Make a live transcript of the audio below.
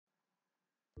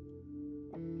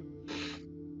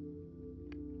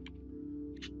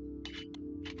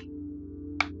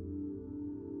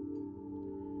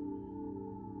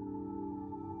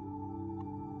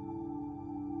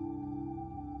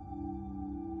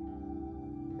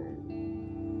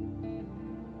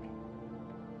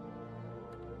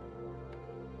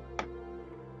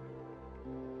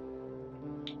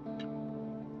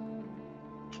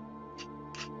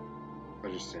I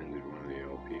just ended one of the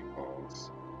LP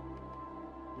calls.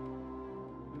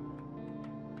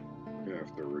 I'm gonna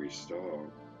have to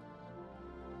restart.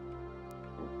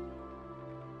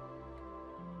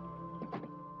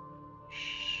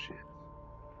 Shit.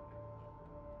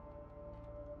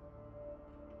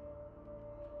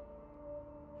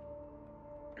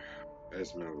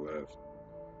 Esma left.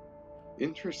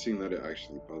 Interesting that it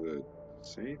actually bothered to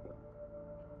say that.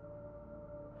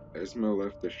 Esma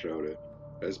left to shout it.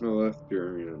 Esma left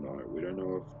during the night. We don't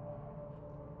know if.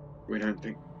 We don't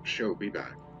think she'll be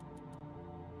back.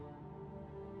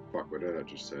 Fuck, what did I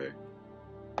just say?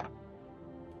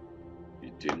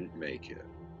 You didn't make it.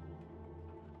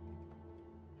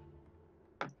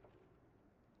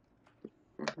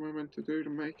 What am I meant to do to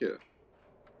make it?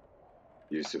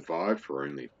 You survived for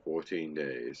only 14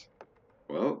 days.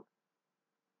 Well,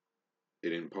 it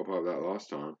didn't pop up that last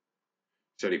time.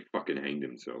 Said he fucking hanged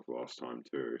himself last time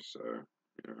too, so,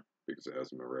 you know, because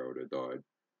Esmeralda died.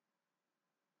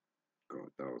 God,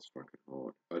 that was fucking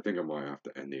hard. I think I might have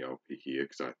to end the LP here,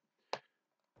 because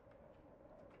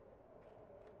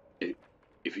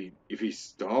if he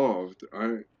starved,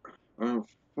 I don't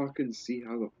fucking see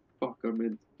how the fuck I'm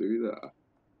meant to do that.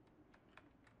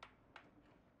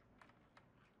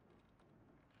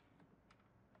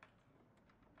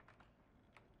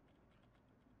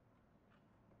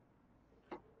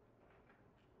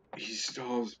 He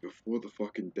starves before the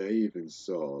fucking day even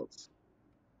starts.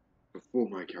 Before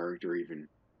my character even...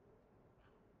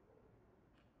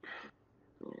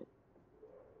 God.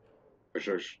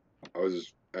 Actually, I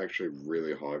was actually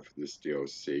really hyped for this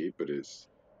DLC, but it's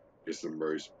the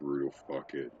most brutal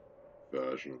fucking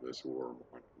version of this war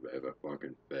I've ever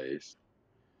fucking faced.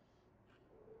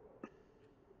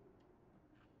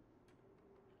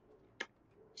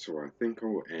 So I think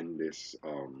I'll end this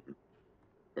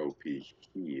LP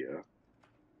here.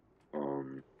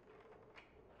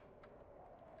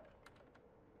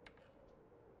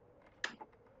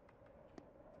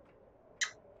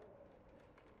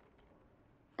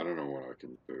 I don't know what I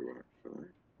can do actually.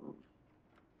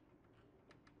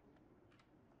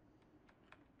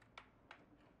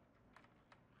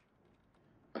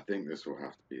 I think this will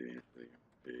have to be the end of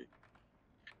the LP.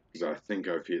 Because I think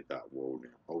I've hit that wall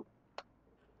now. I'll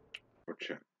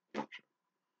check.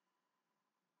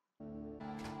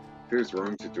 Feels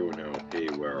wrong to do an LP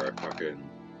where I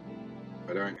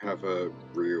don't have a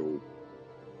real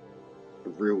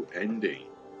ending.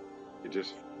 It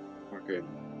just fucking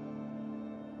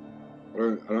I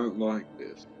don't like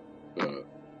this. But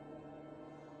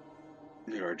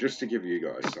you know, just to give you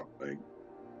guys something.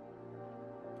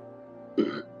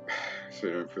 So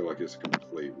you don't feel like it's a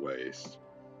complete waste.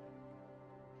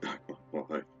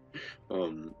 I'll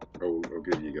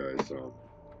give you guys a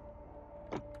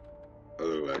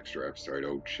little extra episode.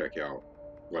 I'll check out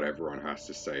what everyone has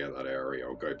to say at that area.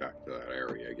 I'll go back to that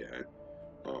area again.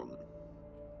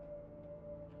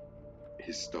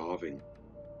 He's starving.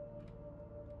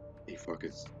 He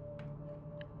fucking...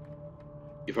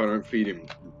 If I don't feed him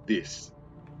this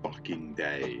fucking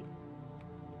day,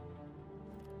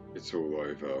 it's all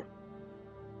over.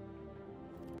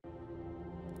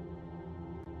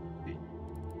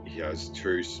 He has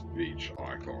 2 speech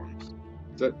icons.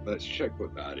 So let's check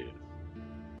what that is.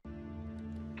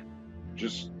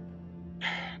 Just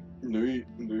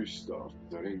new stuff.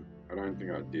 I don't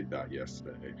think I did that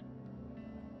yesterday.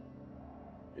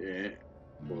 Yeah,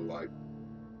 or like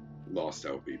last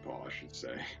LP part, I should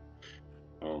say.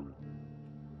 I'll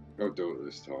do it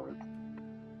this time.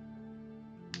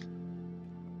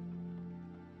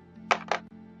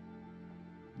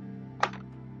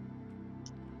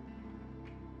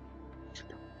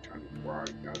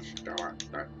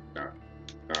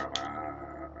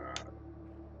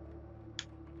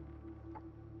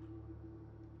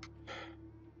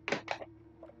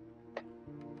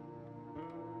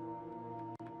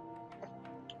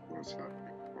 What's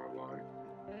happening in my life?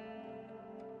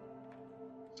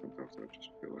 Sometimes I just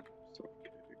feel like I'm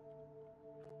suffocating.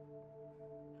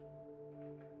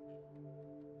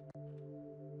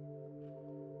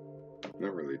 I'm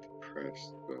not really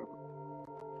depressed, but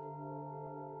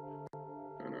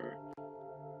I know.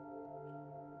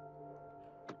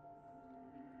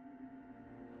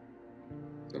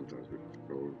 Sometimes we just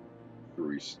go through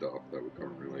through stuff that we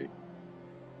can't really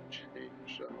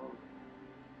change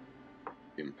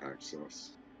impacts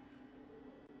us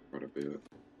quite a bit.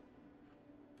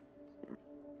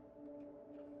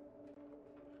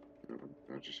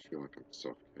 I just feel like I'm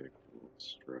suffocating with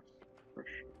stress,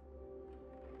 pressure.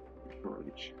 I can't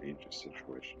really change the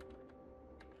situation.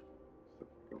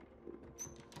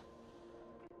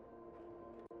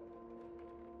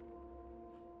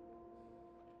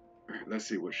 Alright, let's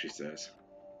see what she says.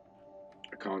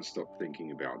 I can't stop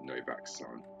thinking about Novak's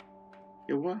son.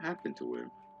 Yeah, what happened to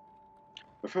him?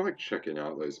 I felt like checking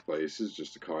out those places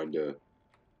just to kind of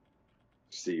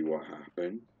see what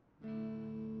happened.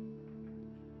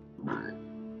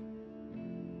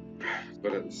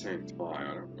 But at the same time,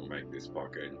 I don't want to make this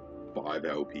fucking 5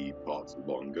 LP parts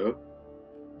longer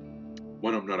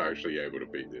when I'm not actually able to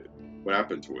beat it. What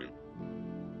happened to him?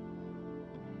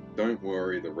 Don't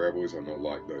worry, the rebels are not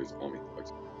like those army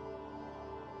thugs.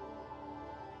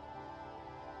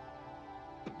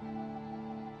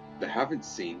 They haven't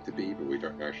seemed to be, but we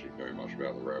don't actually know much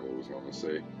about the rebels,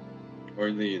 honestly.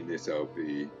 Only in this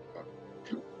LP,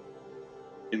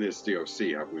 in this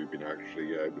DLC, have we been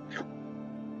actually able to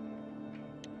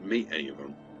meet any of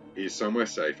them. He's somewhere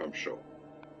safe, I'm sure.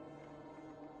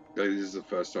 This is the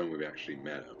first time we've actually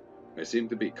met him. They seem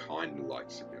to be kind of like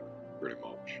civilians, pretty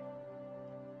much.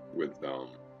 With, a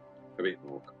bit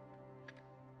more.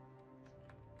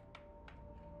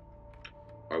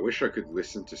 I wish I could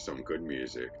listen to some good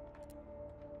music.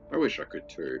 I wish I could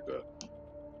too, but,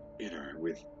 you know,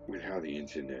 with how the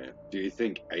internet... Do you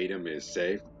think Adam is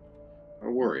safe? I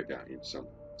worry about him so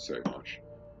much.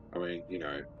 I mean, you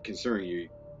know, considering you,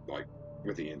 like,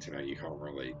 with the internet, you can't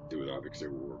really do that because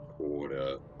it will record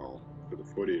for the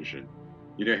footage, and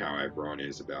you know how everyone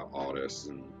is about artists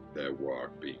and their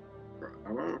work being...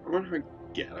 I want to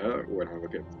get it when I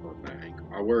look at it from that angle.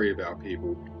 I worry about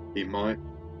people he might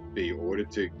be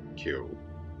ordered to kill.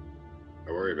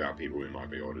 I worry about people he might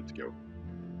be ordered to kill.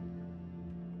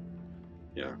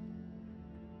 Yeah.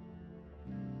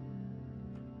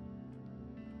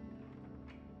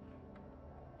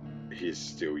 He's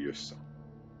still your son.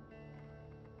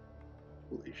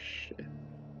 Holy shit.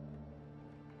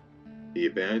 He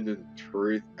abandoned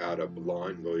truth out of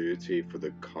blind loyalty for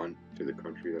the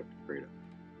country that betrayed him.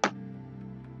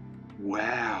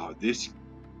 Wow, this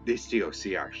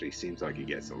DLC actually seems like it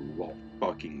gets a lot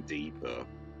fucking deeper.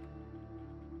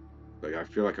 Like, I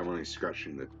feel like I'm only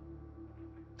scratching the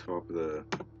top of the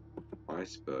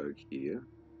iceberg here.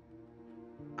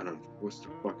 And I'm forced to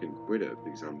fucking quit it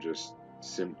because I'm just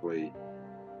simply...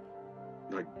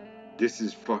 Like, this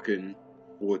is fucking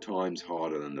 4 times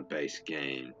harder than the base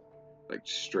game. Like,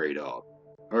 straight up.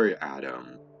 Oh,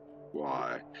 Adam.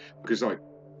 Why? Because, like,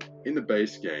 in the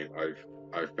base game,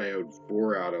 I've failed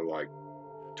 4 out of, like,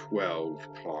 12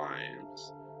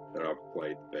 times that I've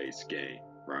played the base game,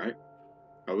 right?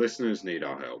 Our listeners need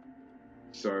our help.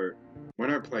 So, when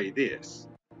I play this,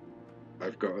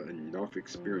 I've got enough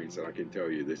experience that I can tell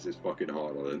you this is fucking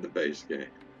harder than the base game.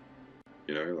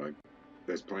 You know, like,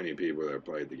 there's plenty of people that have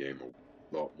played the game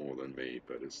a lot more than me,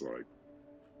 but it's like,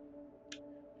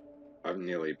 I've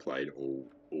nearly played all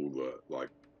the, like,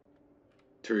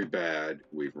 too bad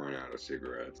we've run out of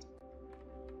cigarettes.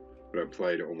 But I've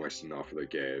played almost enough of the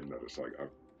game that it's like,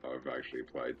 I've actually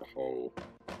played the whole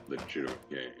legitimate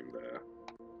game there.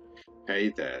 Hey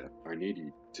there, I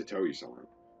need to tell you something.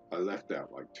 I left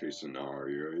out like 2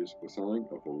 scenarios or something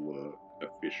of all the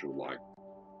official, like,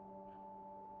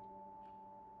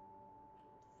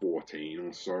 14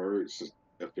 or so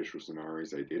official scenarios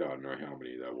they did. I don't know how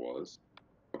many there was.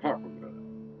 Apart from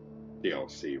the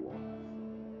DLC one.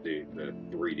 The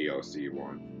 3 DLC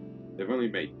ones. They've only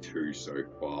made 2 so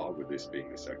far, with this being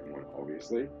the second one,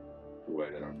 obviously. The way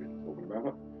that I've been talking about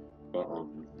it. But,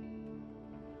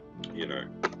 you know.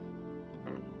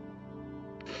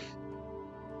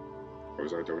 What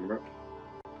was I talking about?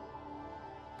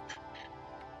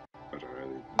 I don't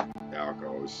know. The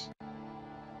alcohol's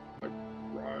like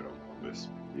right on the list.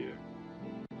 Yeah.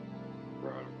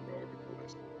 Right on the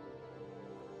list.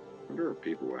 I wonder if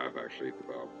people have actually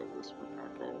developed a list from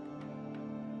alcohol.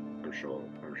 I'm sure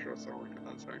someone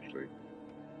has actually.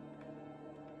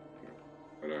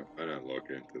 I don't look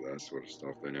into that sort of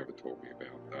stuff. They never taught me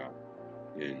about that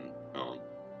in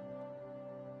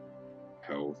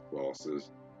health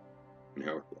classes. In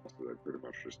health classes, they pretty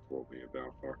much just taught me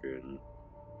about fucking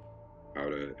how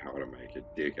to make a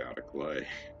dick out of clay.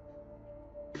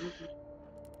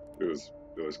 It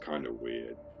was kind of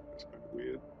weird. It was kind of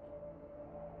weird.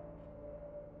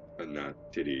 And that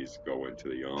titties go into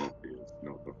the armpits,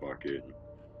 not the fucking...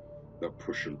 They're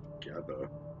pushing together.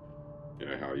 You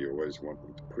know how you always want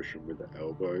them to push them with the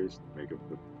elbows to make them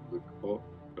look hot,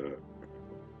 but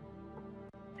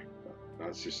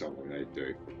that's just something they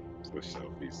do for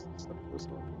selfies and stuff. That's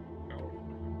not how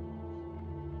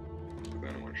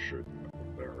anyone should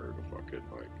if they're over fucking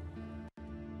like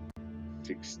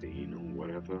 16 or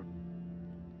whatever.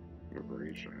 Whatever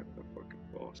age I had that fucking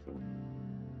blaster.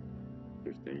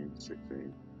 15,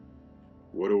 16.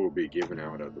 What will be given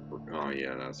out at the oh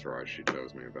yeah, that's right. She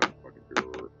tells me about the fucking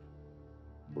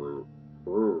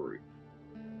brewery.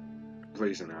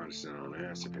 Please announce it on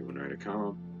air so people know to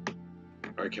come.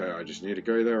 Okay, I just need to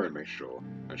go there and make sure.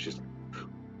 And she's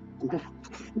like,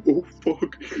 oh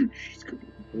fuck, she's gonna,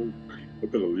 oh, I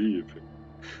better leave.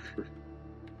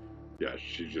 Yeah,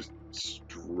 she just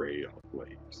straight up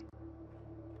leaves.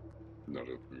 Not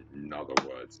another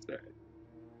word said.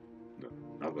 Not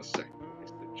another second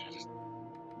wasted. She just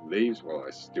leaves while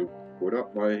I still put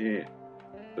up my hand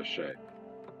to shake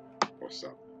or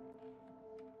something.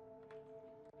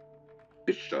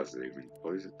 Bitch doesn't even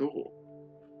close the door.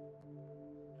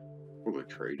 All the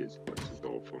traders close the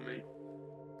door for me.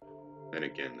 And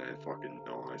again, they're fucking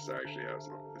nice. I actually have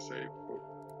something to say before.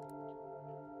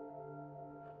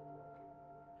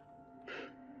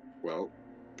 Well,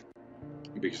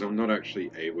 because I'm not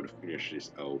actually able to finish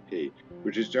this LP,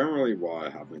 which is generally why I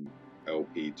haven't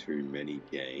LP too many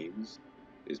games,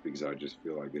 is because I just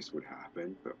feel like this would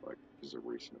happen, but like, because of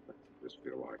recent events, I just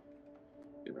feel like,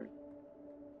 you know,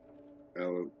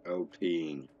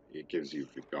 LPing, it gives you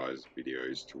guys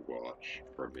videos to watch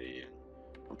from me, and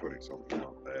I'm putting something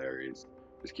out there, it's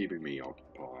keeping me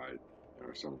occupied, you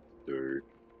know, something to do.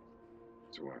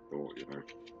 That's what I thought, you know.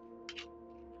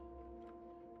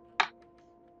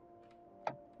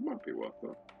 Might be worth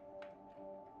it,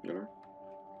 you know.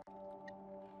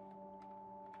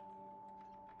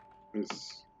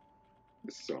 This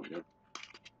something to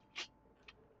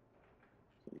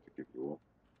give you all.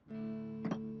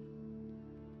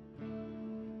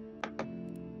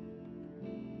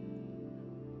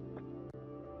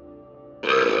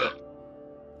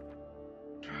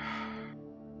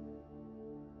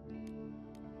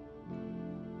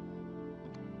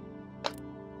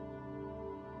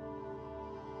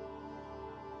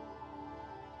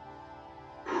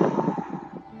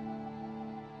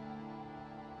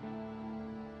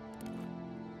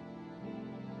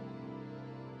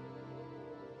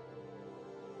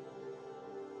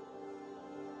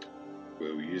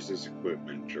 Will use this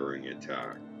equipment during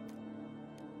attack.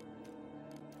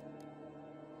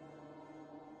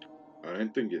 I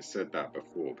don't think it said that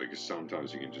before, because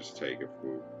sometimes you can just take a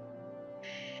full...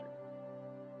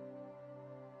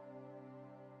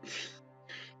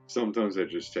 Sometimes I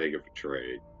just take it for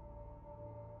trade.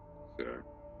 So,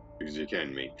 because you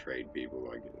can meet trade people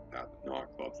like at the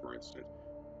nightclub, for instance.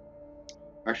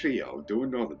 Actually, yeah, I'll do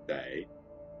another day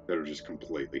that'll just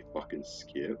completely fucking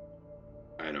skip.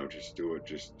 And I'll just do it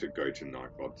just to go to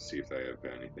nightclub to see if they have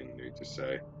anything new to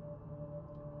say.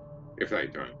 If they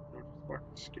don't, I'll just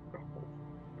fucking skip the whole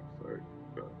episode.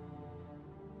 But...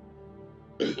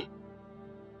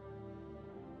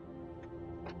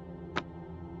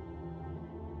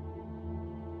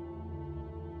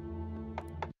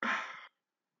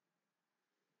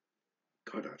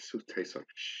 God, that still tastes like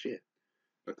shit.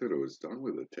 I thought it was done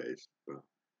with the taste, but...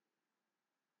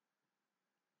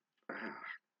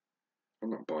 I'm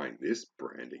not buying this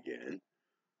brand again.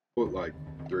 Bought like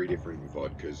 3 different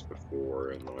vodkas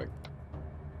before, and like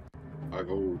I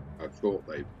thought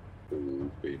they've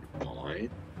all been mine.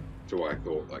 So I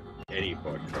thought like any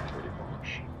vodka pretty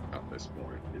much at this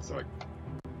point. It's like,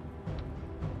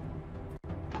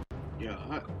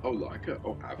 yeah, I'll like it,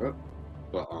 I'll have it.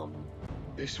 But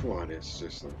this one is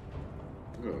just like,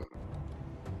 ugh.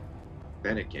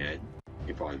 Then again,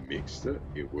 if I mixed it,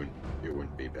 it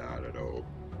wouldn't be bad at all.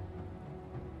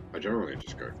 I generally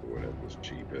just go for whatever's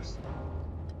cheapest.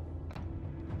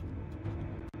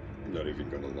 I'm not even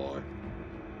gonna lie.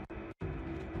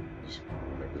 Just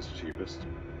whatever's cheapest.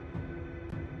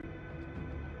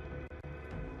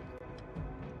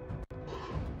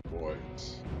 Boy,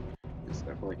 it's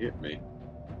definitely hit me.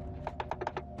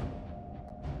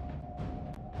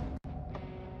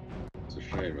 It's a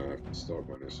shame I have to stop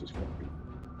when this just fucking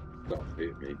stuff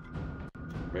hit me.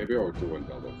 Maybe I'll do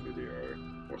another video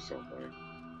or something.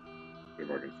 If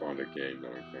I can find a game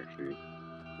that I can actually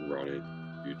run it,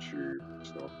 YouTube,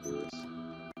 stuff this.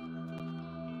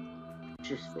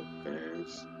 Just for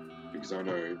fans. Because I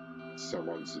know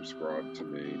someone subscribed to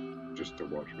me just to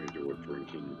watch me do a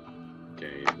drinking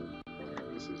game. I don't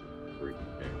know, this is a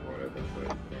drinking game, whatever,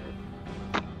 but you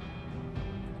know,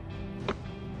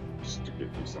 just to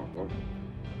give you something.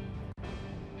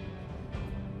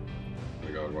 Oh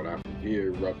my god, what happened?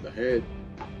 You rub the head.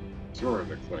 It's not in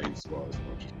the clean spot as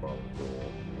much as by the door.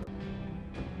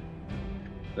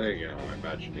 Then again, I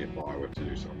imagine if I were to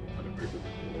do something like open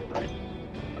the door,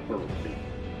 I'd probably be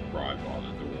right by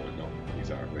the door, not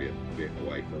exactly a bit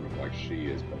away from it like she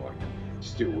is, but like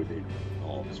still within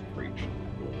arm's reach of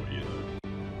the door, you know.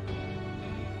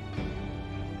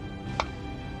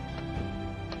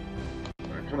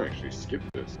 I can actually skip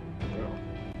this. Well,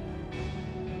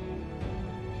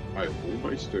 I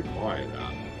almost admire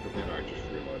that, but then I just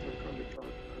realised I'm kind of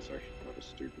trying. That's actually kind of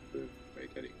stupid to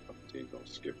make any cutscenes not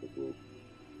skippable.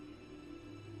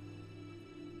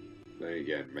 Then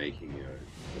again, making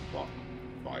a button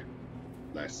like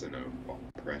less than a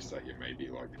button press that you maybe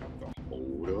like have to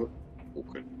hold it or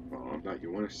confirm that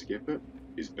you want to skip it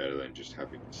is better than just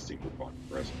having a single button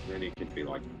press. Then it can be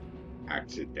like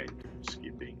accidental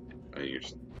skipping, and you're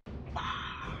just like,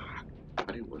 I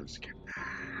didn't want to skip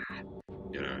that.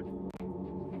 You know,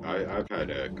 I've had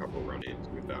a couple run-ins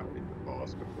with that in the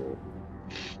past before.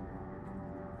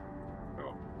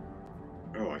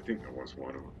 Oh, I think that was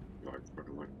one of them. Like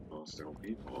fucking like last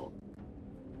LP. Oh,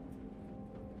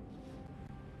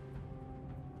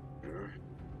 you know,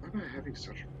 why am I having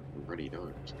such a runny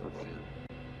nose? God damn.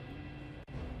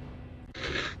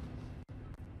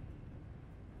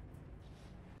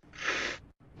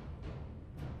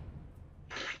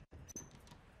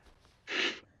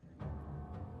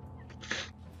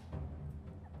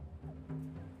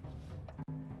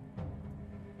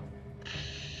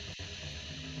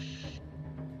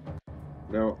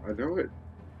 Now, I know it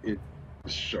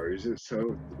shows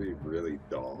itself to be really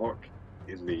dark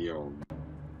in the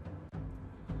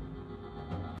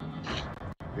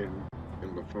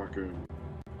in the fucking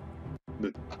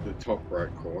the top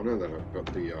right corner that I've got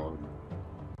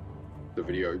the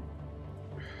video,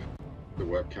 the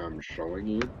webcam showing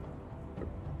you,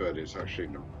 but it's actually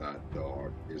not that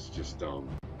dark. It's just how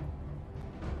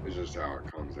it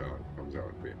comes out. It comes out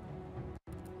a bit.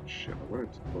 Shit, I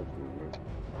wanted to talk to him, but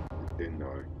didn't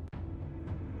know.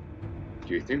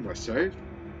 Do you think we're safe?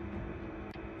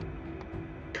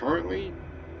 Currently,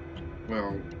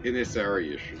 well, in this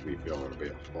area you should be feeling a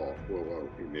bit hot. Well,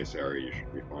 in this area you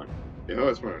should be fine. It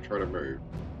hurts when I try to move.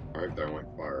 I hope they won't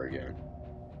fire again.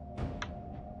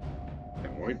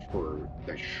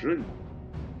 They shouldn't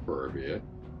for a bit.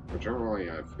 But generally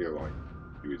I feel like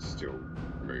you would still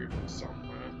move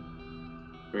somewhere.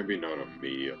 Maybe not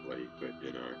immediately, but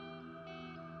you know,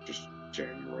 just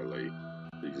generally.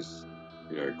 These,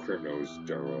 you know, criminals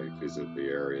generally visit the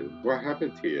area. What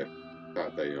happened here?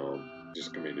 That they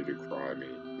just committed a crime,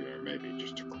 you know, maybe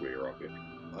just to clear up it.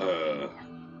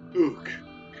 Ugh.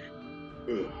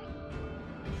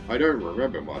 I don't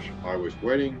remember much. I was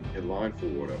waiting in line for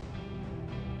water.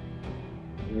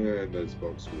 And there's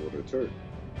box water too.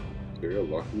 So you're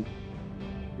lucky.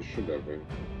 You shouldn't have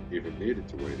even needed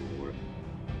to wait in water.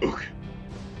 Ugh.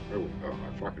 Oh,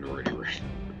 I fucking already read.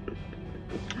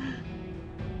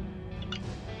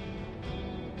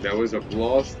 There was a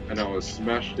blast and I was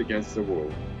smashed against the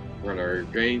wall. When I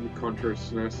regained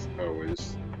consciousness, I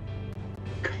was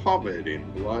covered in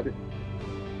blood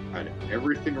and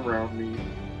everything around me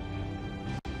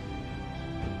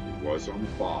was on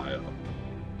fire.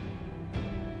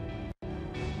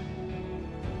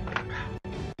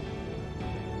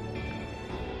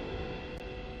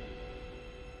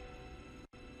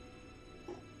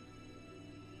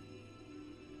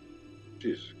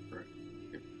 Jesus Christ.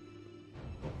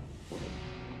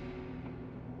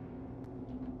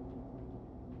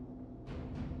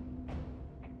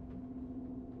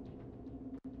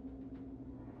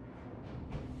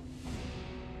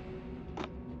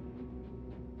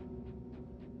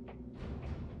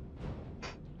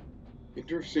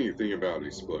 Interesting thing about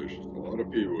explosions, a lot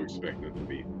of people expect them to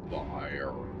be fire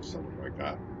or something like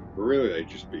that, but really they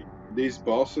just be. These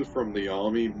bosses from the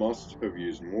army must have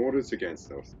used mortars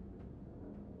against us.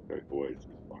 They always use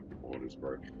fucking mortars,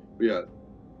 bro. But yeah,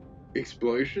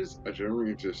 explosions are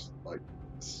generally just like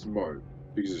smoke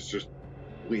because it's just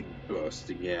wind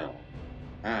bursting out,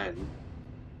 and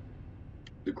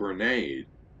the grenade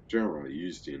generally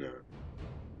used in it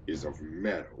is of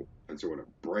metal, and so when it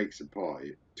breaks apart,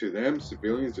 to them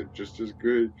civilians are just as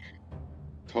good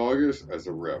targets as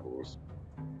the rebels.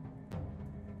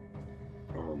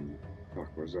 Fuck,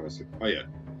 what was I saying? Oh yeah,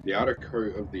 the outer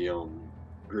coat of the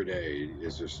grenade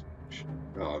is just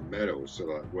metal, so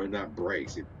that when that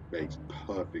breaks, it makes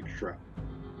perfect shrapnel,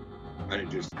 and it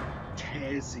just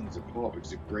tears things apart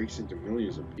because it breaks into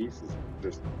millions of pieces. It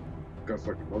just guts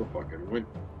like a motherfucker. And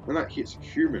when that hits a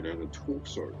human and a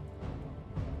torso,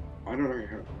 I don't know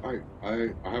how.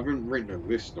 I haven't written a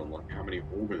list on like how many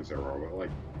organs there are, but like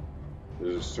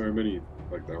There's so many,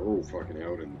 like, they're all fucking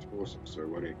out in the torso, so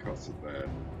when it cuts it there,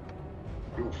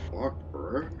 you're fucked,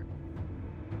 bro.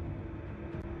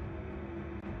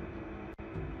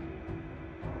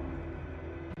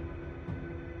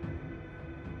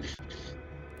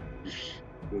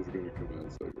 This is gonna come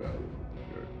out so bad.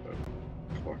 But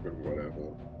fucking whatever.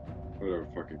 I don't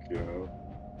fucking care.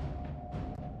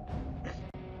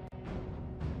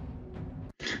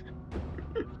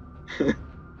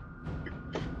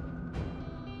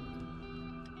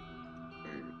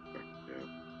 Yeah.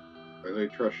 They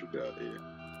trash it out here.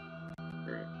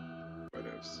 Alright. What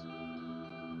else?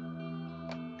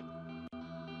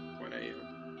 1 AM.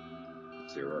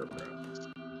 0 rounds.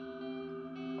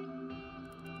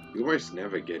 You almost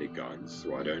never get a gun,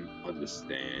 so I don't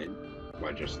understand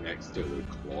why just next to the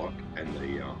clock and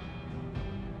the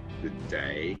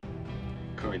day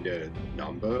kind of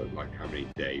number, like how many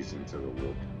days into the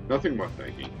war. Nothing but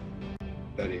thinking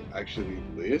that it actually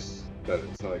lists that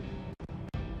it's like,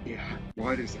 yeah,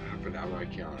 why does it happen? How do I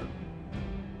count it?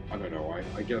 I don't know.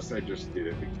 I guess they just did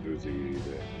it because it was easy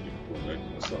to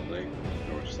implement or something.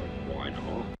 I was just like, why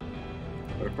not?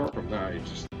 But apart from that, it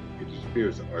just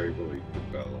feels overly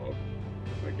developed,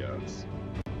 I guess.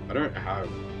 I don't have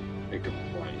a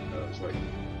complaint that it's like,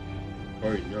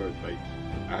 oh no, they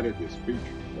added this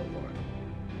feature, but like,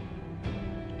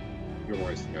 you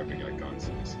almost never get guns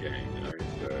in this game, you know?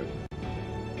 So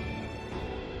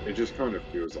it just kind of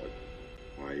feels like,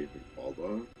 why even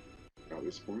bother at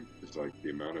this point? It's like the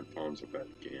amount of times I've had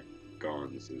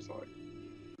guns is like,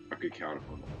 I could count it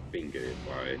on my finger if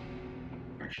I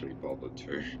actually bothered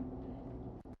to.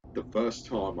 The first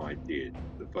time I played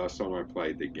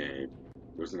the game,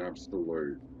 it was an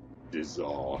absolute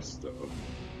disaster.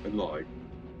 And like,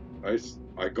 I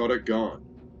got a gun,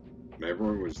 and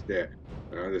everyone was dead.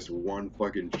 And I had this one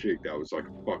fucking chick that was like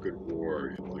a fucking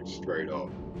warrior, like straight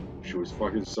up. She was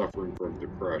fucking suffering from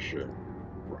depression,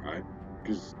 right?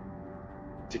 Because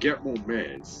to get more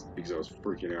meds, because I was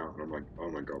freaking out, and I'm like,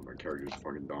 oh my god, my character's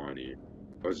fucking dying here.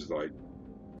 I was just like,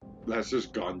 let's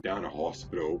just gun down a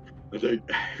hospital. And they,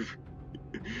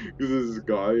 because this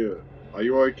guy, are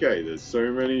you okay? There's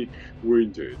so many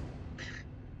wounded.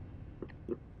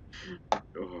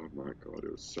 Oh my god,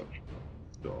 it was such a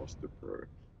disaster, bro.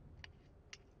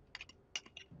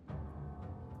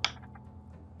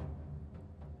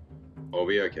 I'll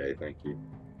be okay, thank you.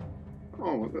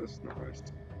 Oh, that's nice.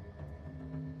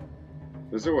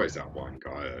 There's always that one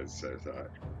guy that says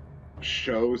that.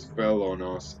 Shells fell on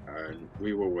us and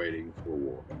we were waiting for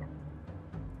water.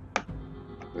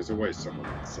 There's always someone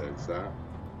that says that.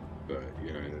 But,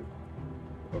 you know,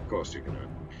 of course you're gonna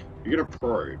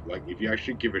probe. Like, if you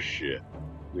actually give a shit,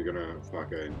 you're gonna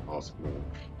fucking ask more.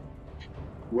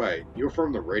 Wait, you're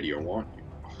from the radio, aren't you?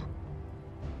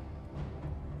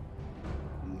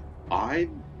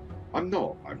 I'm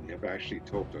not. I've never actually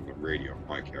talked on the radio.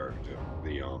 My character,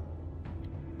 the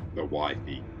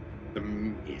wifey, the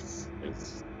miss,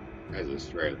 as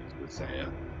Australians would say it.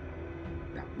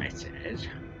 The message.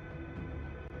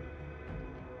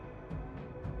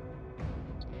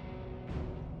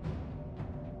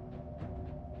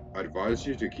 I advise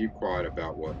you to keep quiet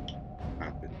about what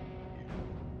happened.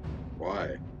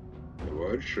 Why? The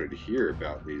world should hear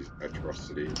about these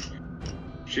atrocities.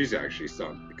 She's actually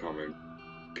starting to become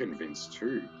convinced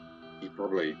too. He's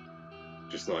probably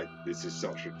just like, this is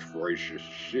such atrocious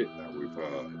shit that we've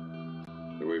heard,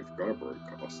 that we've got to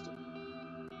broadcast it.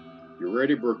 Your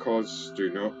radio broadcasts do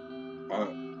not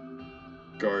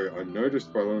go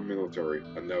unnoticed by the military,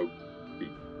 and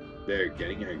they're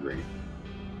getting angry.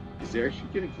 Is he actually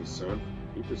getting concerned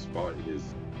despite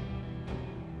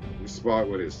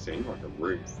what it seemed like a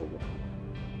room full of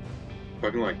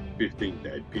fucking like 15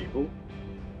 dead people?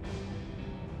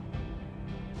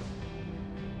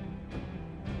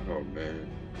 Oh man.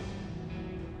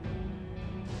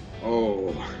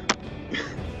 Oh.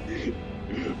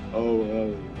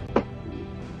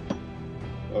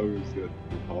 Oh, it's gonna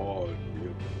be hard.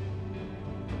 Yeah.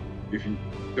 If you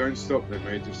don't stop, they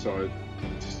may decide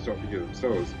to stop you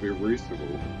themselves. Be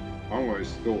reasonable. I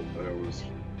almost thought that it was.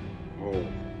 Oh,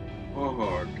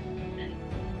 fuck.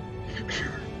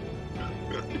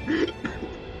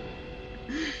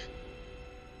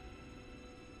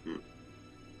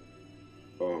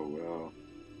 Oh wow.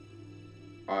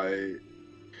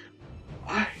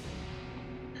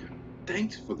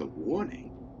 Thanks for the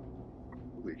warning.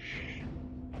 Holy shit.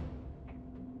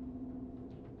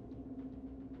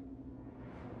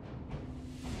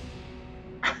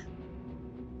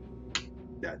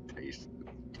 That tastes.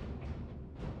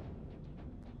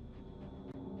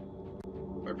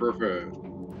 I prefer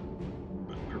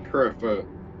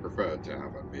to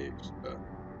have a mix, but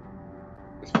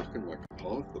fucking like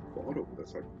half the bottle.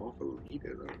 That's like half a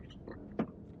liter. That I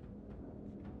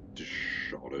just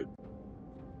shot it.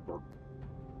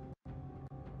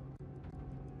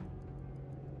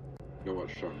 You know what?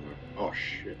 Shot him like, oh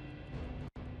shit.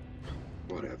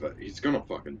 Whatever. He's gonna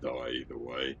fucking die either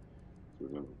way. So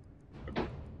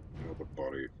another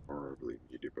body horribly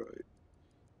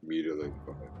mutilated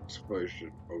by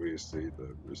explosion. Obviously,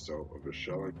 the result of a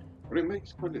shelling. But it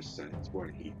makes kind of sense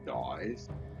when he dies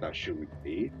that she would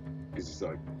be, because it's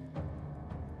like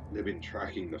they've been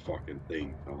tracking the fucking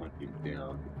thing to hunt him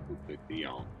down with the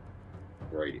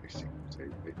radio signal.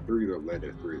 They threw the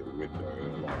letter through the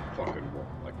window, like fucking what,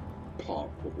 like part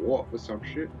of what or some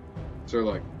shit. So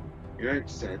like, it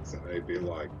makes sense that they'd be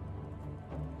like,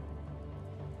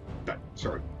 that.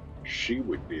 Sorry, she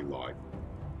would be like,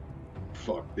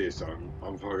 fuck this, I'm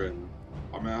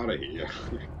out of here.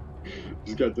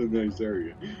 Just got to the next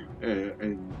area,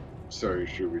 and so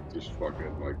she would just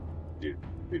fucking like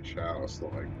ditch house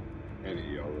like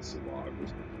any other survivors.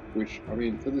 Which, I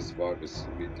mean, for the survivors, it's a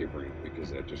bit different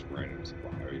because they're just random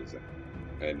survivors that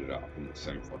ended up in the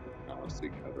same fucking house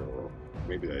together, or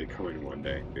maybe they come in one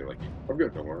day and be like, I've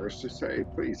got nowhere else to stay,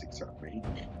 please accept me.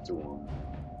 So,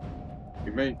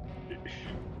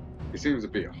 it seems a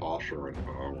bit harsher on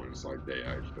her when it's like they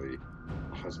actually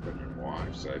a husband and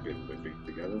wife, so they've been living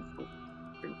together for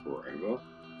forever.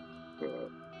 But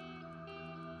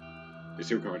it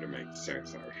still kind of makes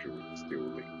sense that she would still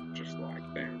live just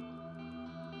like them.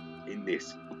 In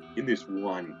this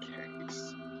one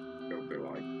case, it'll be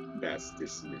like, that's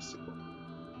dismissible.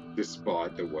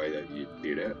 Despite the way that you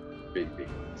did it being the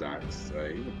exact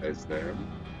same as them,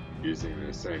 using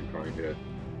the same kind of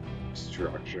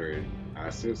structure and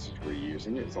assets that we're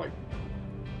using, it's like,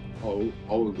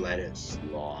 I'll let it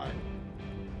slide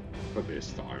for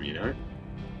this time, you know?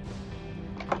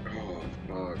 Oh,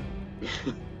 fuck.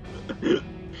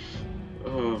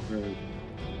 Oh, man.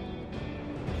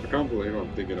 I can't believe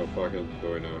I'm thinking of fucking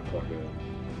doing a fucking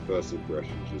first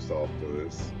impression just after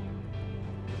this.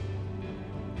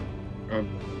 I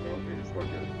think it's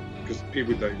fucking... Because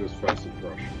people take this first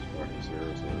impressions fucking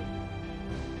seriously.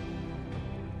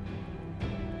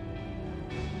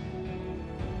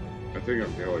 I think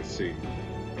I'm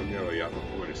nearly at the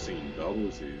point of seeing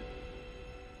doubles here.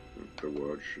 The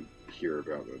world should hear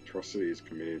about the atrocities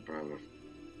committed by the...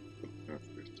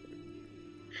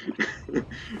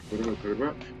 What am I talking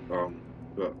about?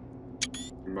 But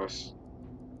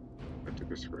I took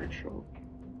a screenshot.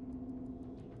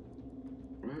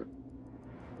 What?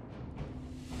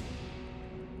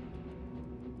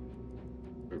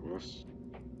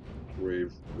 We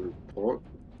report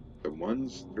the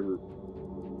ones who...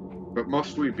 But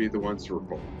must we be the ones to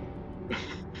report?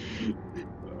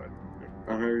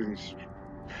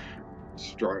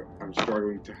 I'm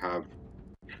struggling to have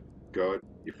God,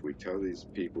 if we tell these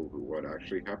people what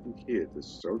actually happened here, the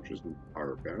soldiers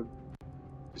are bound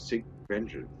to seek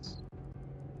vengeance.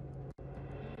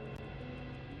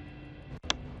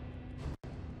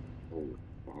 Holy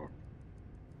fuck.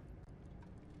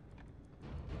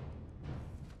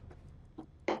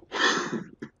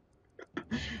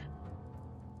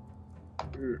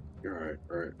 Alright.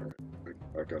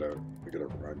 I gotta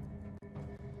run.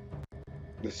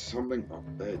 There's something up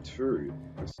there too.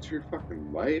 It's too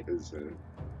fucking late, is it?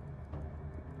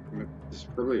 I mean, there's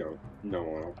probably no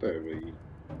one up there, but you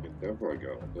can definitely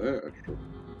go up there.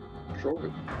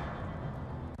 Sure.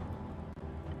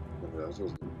 That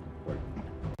doesn't like.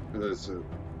 There's a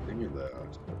thing in there.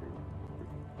 So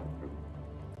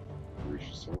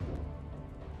reach somewhere.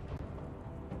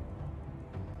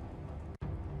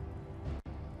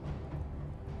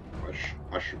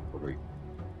 I should probably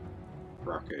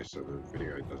crack it so the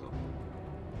video doesn't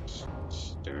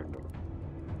stand up.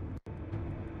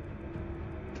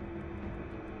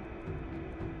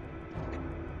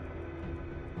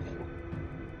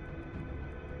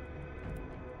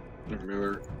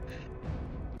 Miller,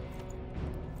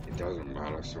 it doesn't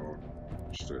matter, so I'll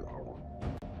just do that one.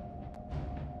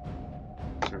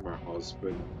 So my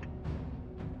husband,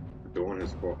 the one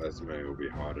who's called Esme will be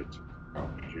harder to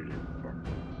shoot him.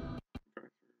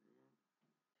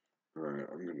 Alright,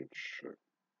 I'm gonna check.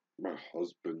 My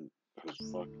husband has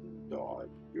fucking died.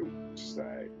 You'll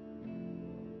say.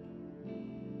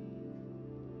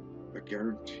 I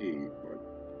guarantee like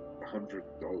 $100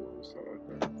 that I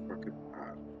don't fucking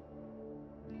have.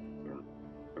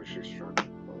 So she's trying to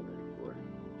find it away.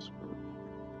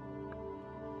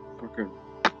 Fucking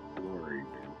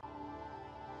worried.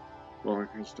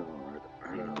 Like has died,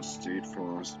 and I stayed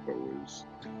fast, but was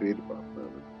defeated by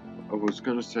famine. I was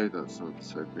gonna say that's not the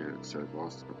same thing I said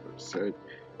last time, but I said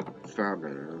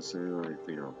famine, and that's the only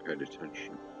thing I paid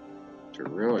attention to,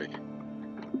 really.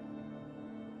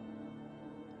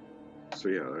 So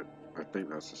yeah, I think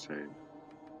that's the same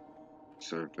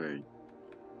thing.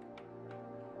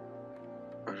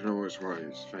 I don't know why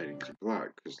it's fading to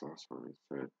black, because last time it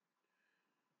said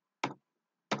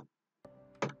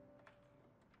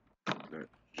that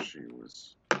she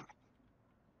was.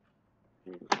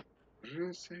 What did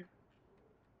I say?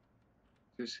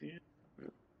 Did I see it?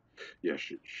 Yeah,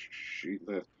 she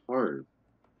left home.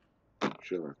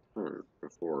 She left home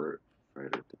before it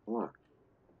faded to black.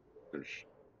 Did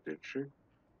she?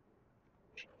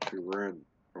 She ran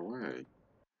away.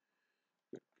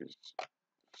 Because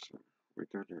so we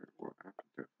don't know what happened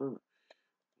to her.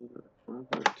 Why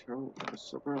would they tell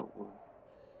us about what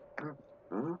happened,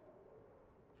 huh?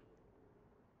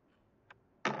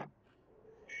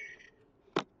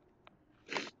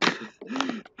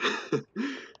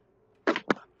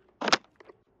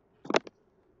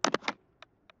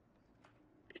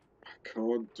 I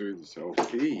can't do this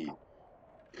LP.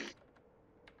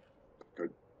 I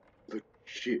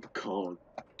legit can't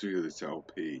do this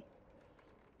LP.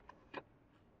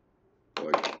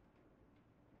 Like,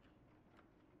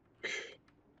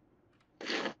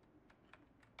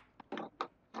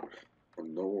 I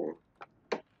know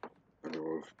I've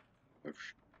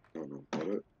done about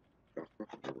it. That's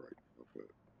not the right now, but I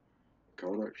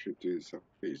can't actually do this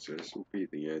LP, so this will be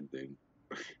the ending.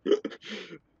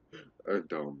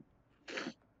 And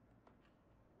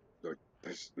like,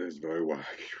 there's no way I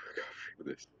can recover from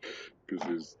this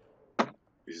because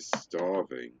he's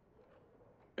starving,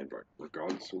 and like,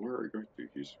 regardless of where I go to,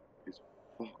 he's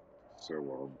fucked. So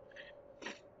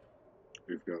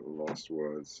we've got the last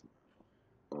words.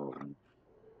 You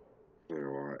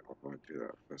know, I might do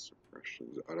that first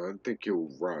impressions. I don't think he'll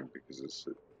run because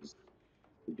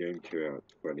the game came out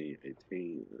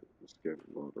 2018. It's getting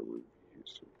a lot of reviews.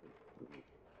 So,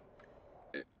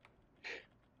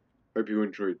 hope you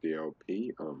enjoyed the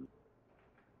LP. I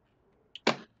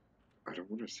don't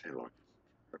want to say like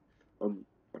I'm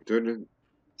doing a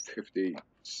 50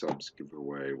 subs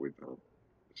giveaway with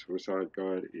Suicide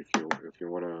Guide. If you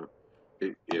wanna,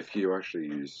 if you actually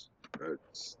use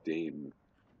Steam,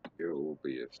 it will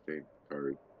be a Steam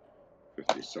code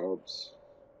 50 subs.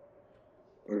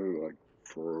 Like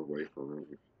 4 away from it.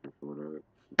 If you wanna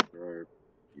subscribe,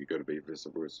 you gotta be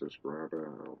visible as a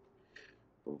subscriber.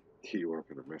 I'll key you up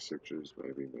in the messages.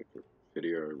 Maybe make a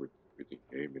video with the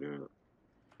game in it.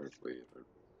 Hopefully, you don't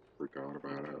forgot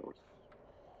about it or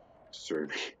sue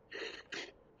me.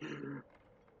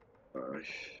 I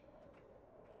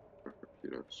hope you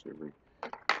don't sue me.